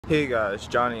Hey guys,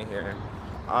 Johnny here.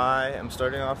 I am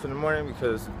starting off in the morning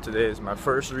because today is my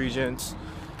first Regents.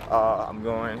 I'm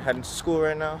heading to school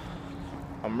right now.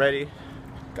 I'm ready.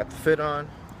 Got the fit on,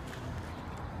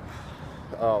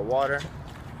 water,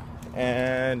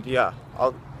 and yeah,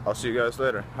 I'll see you guys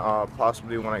later.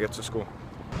 Possibly when I get to school.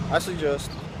 I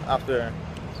suggest after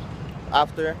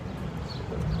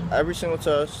every single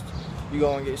test, you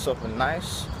go and get yourself a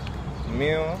nice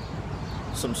meal,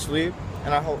 some sleep,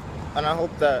 and I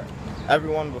hope that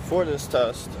everyone before this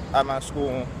test at my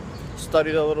school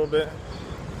studied a little bit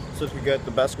so to get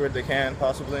the best grade they can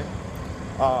possibly.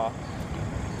 I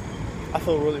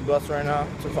feel really blessed right now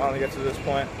to finally get to this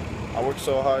point. I worked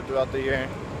so hard throughout the year,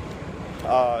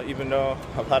 even though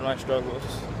I've had my struggles.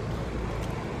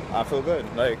 I feel good.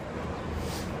 Like,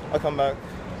 I'll come back,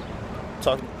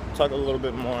 talk a little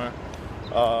bit more,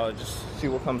 just see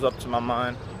what comes up to my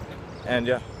mind, and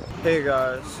yeah. Hey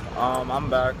guys,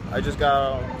 I'm back. I just got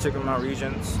out taking my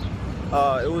Regents.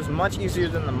 It was much easier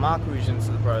than the mock Regents,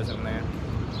 surprisingly.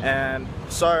 And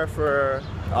sorry for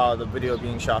the video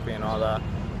being choppy and all that.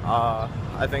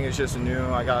 I think it's just new.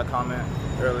 I got a comment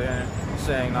earlier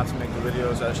saying not to make the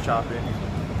videos as choppy.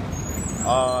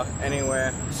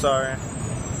 Anyway, sorry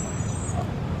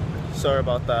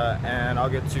about that, and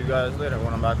I'll get to you guys later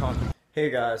when I'm back home.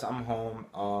 Hey guys, I'm home.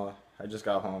 I just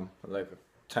got home like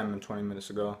 10 and 20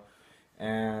 minutes ago,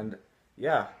 and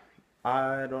yeah,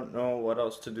 I don't know what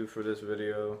else to do for this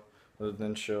video other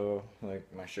than show like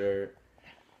my shirt,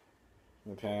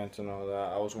 my pants, and all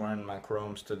that. I was wearing my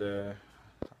chromes today.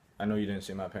 I know you didn't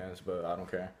see my pants, but I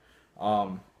don't care. I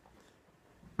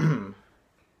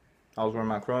was wearing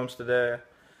my chromes today.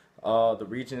 The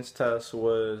Regents test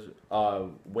was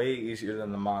way easier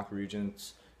than the mock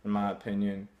Regents, in my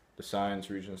opinion. The science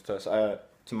Regents test.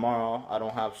 Tomorrow I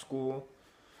don't have school.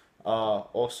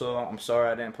 Also, I'm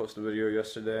sorry I didn't post a video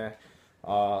yesterday.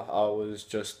 I was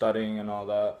just studying and all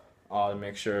that to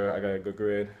make sure I got a good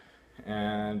grade.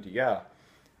 And yeah,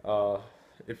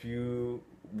 if you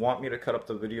want me to cut up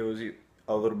the videos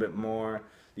a little bit more,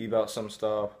 leave out some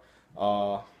stuff,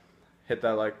 hit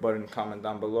that like button, comment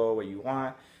down below what you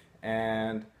want,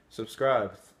 and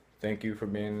subscribe. Thank you for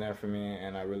being there for me,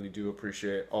 and I really do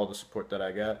appreciate all the support that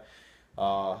I get.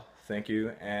 Thank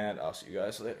you, and I'll see you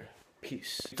guys later.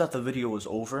 Peace. You thought the video was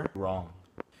over? Wrong.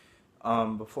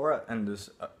 Before I end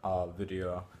this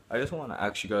video, I just want to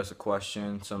ask you guys a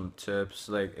question, some tips.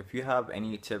 Like, if you have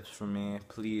any tips for me,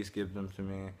 please give them to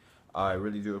me. I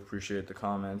really do appreciate the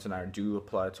comments, and I do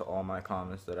reply to all my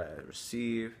comments that I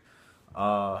receive.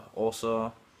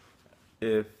 Also,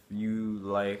 if you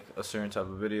like a certain type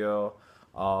of video,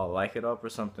 like it up or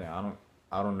something. I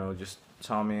don't know. Just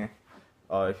tell me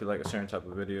if you like a certain type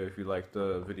of video. If you like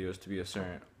the videos to be a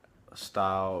certain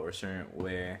style or a certain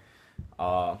way.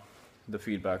 The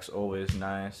feedback's always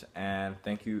nice, and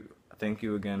thank you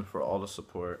again for all the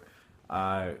support.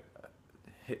 I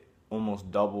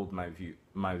almost doubled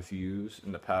my views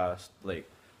in the past like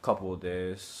couple of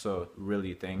days, so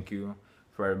really thank you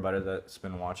for everybody that's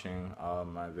been watching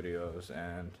my videos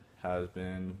and has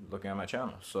been looking at my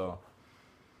channel. So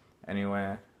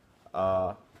anyway,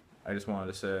 I just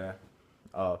wanted to say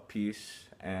peace,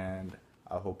 and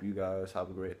I hope you guys have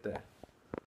a great day.